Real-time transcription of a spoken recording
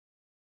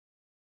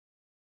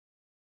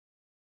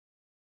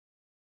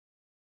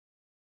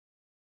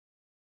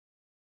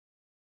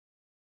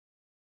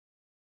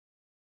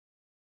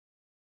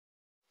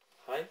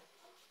Hei.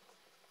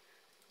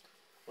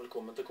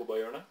 Velkommen til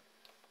Cowboyhjørnet.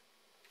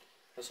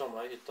 Jeg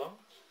samlet i hytta.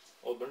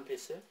 Audun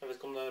pisser. Jeg vet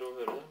ikke om det er å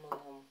høre det, men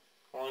han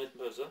har en liten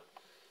pause.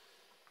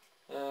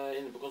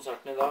 Inne på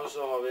konserten i dag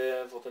så har vi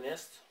fått en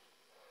gjest.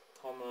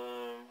 Han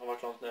har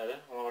vært langt nede.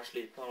 Han har vært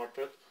sliten, han har vært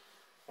trøtt.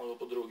 Han har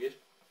gått på droger.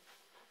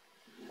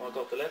 Han har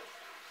kattelett.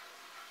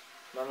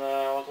 Men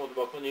han har kommet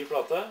tilbake med en ny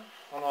plate.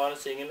 Han har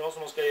en single nå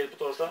som han skal gi ut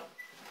på torsdag.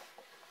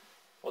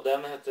 Og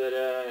den heter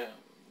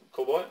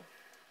Cowboy.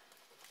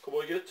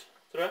 Cowboygutt,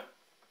 tror jeg.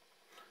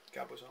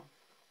 Cowboysong.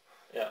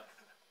 Ja.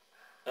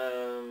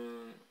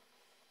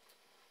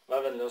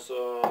 Vær vennlig å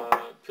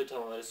putte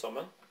hendene deres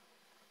sammen.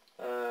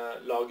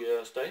 Lag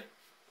støy.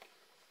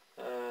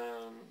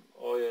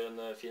 Og gjør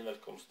en fin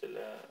velkomst til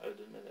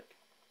Audun med deg.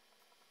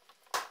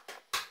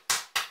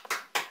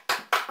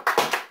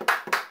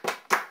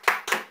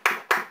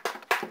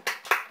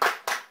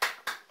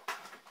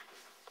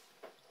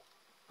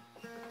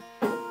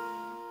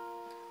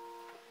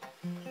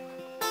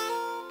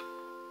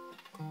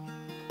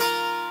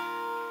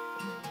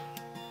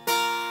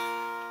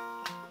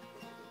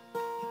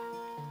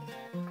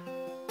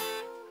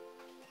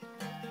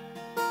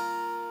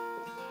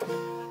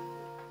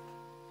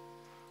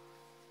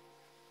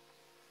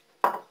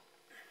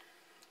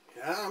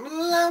 I'm a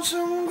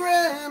lonesome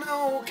grand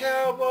old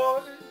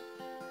cowboy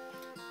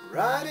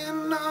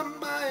riding on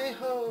my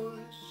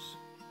horse.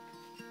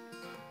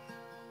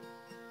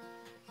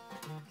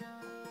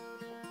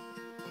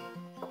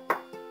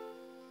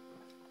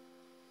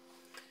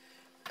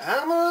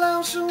 I'm a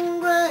lonesome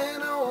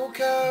grand old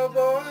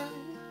cowboy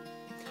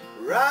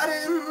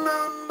riding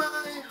on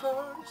my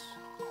horse.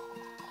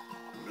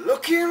 I'm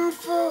looking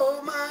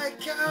for my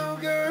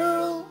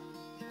cowgirl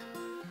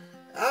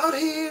out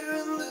here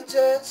in the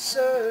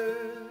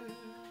desert.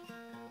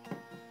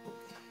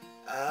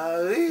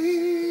 I'll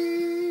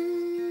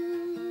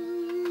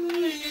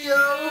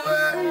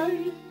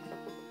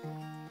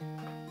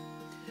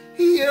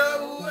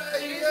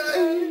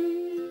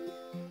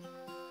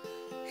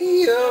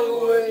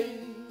your way.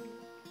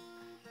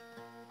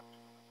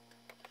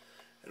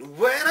 And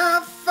when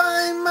I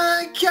find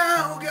my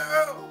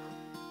cowgirl,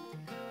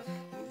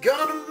 I'm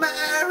gonna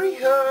marry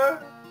her.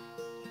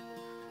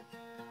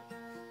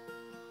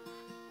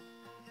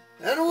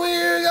 And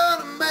we're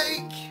gonna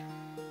make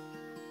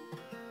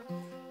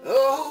a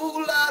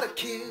whole lot of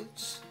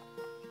kids.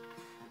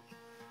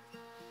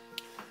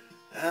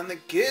 And the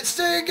kids,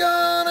 they're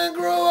gonna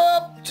grow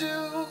up to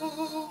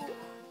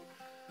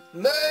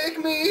make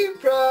me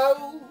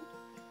proud.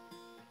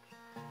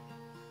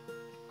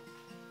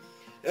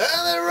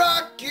 And their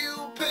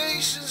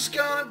occupation's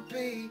gonna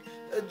be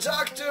a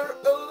doctor,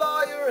 a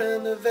lawyer,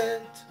 and a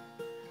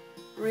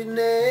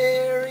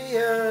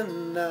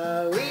veterinarian.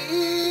 Now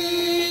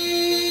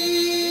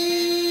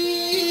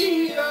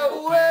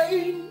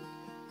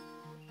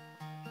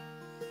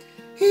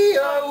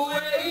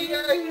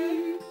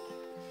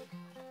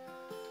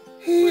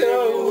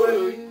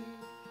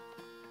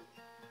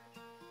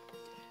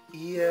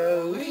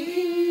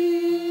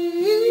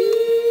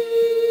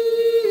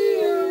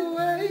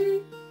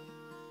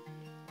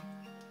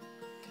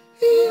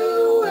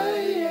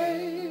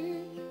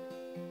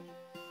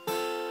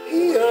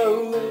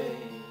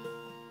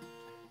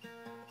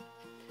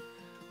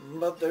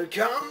But there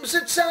comes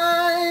a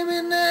time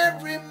in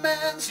every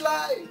man's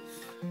life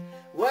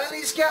when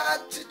he's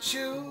got to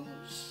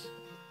choose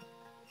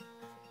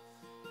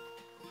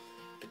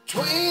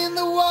between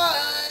the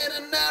wide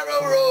and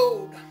narrow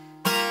road,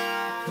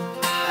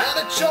 and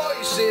the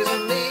choice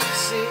isn't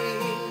easy.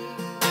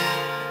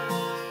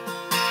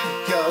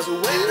 Because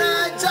when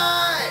I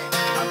die,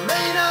 I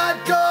may not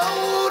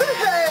go to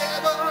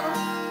heaven,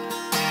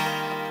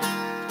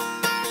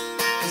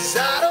 'cause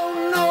I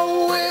don't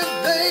know if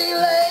they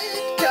let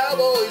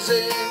cowboys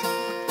in.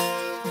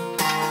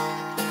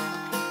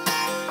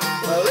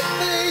 Well, if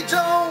they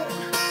don't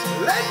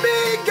let me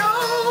go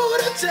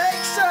to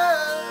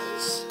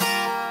Texas,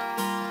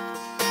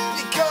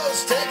 because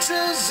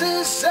Texas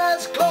is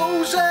as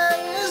close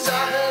as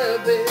I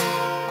have been.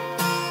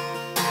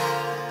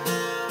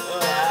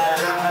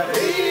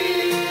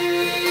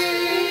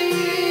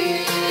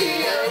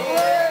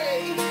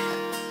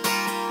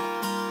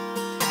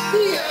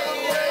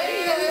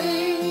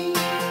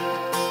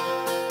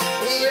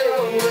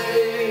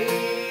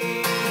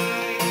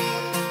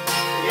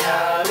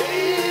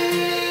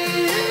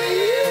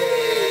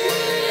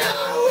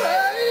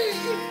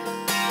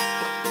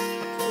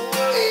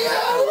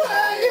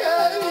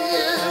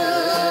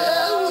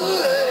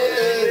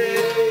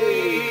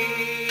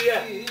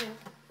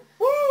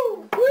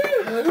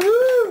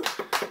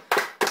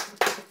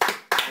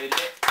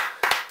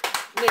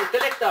 Nyte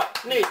lekta!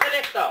 Nyte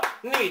lekta!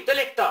 Nyte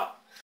lekta!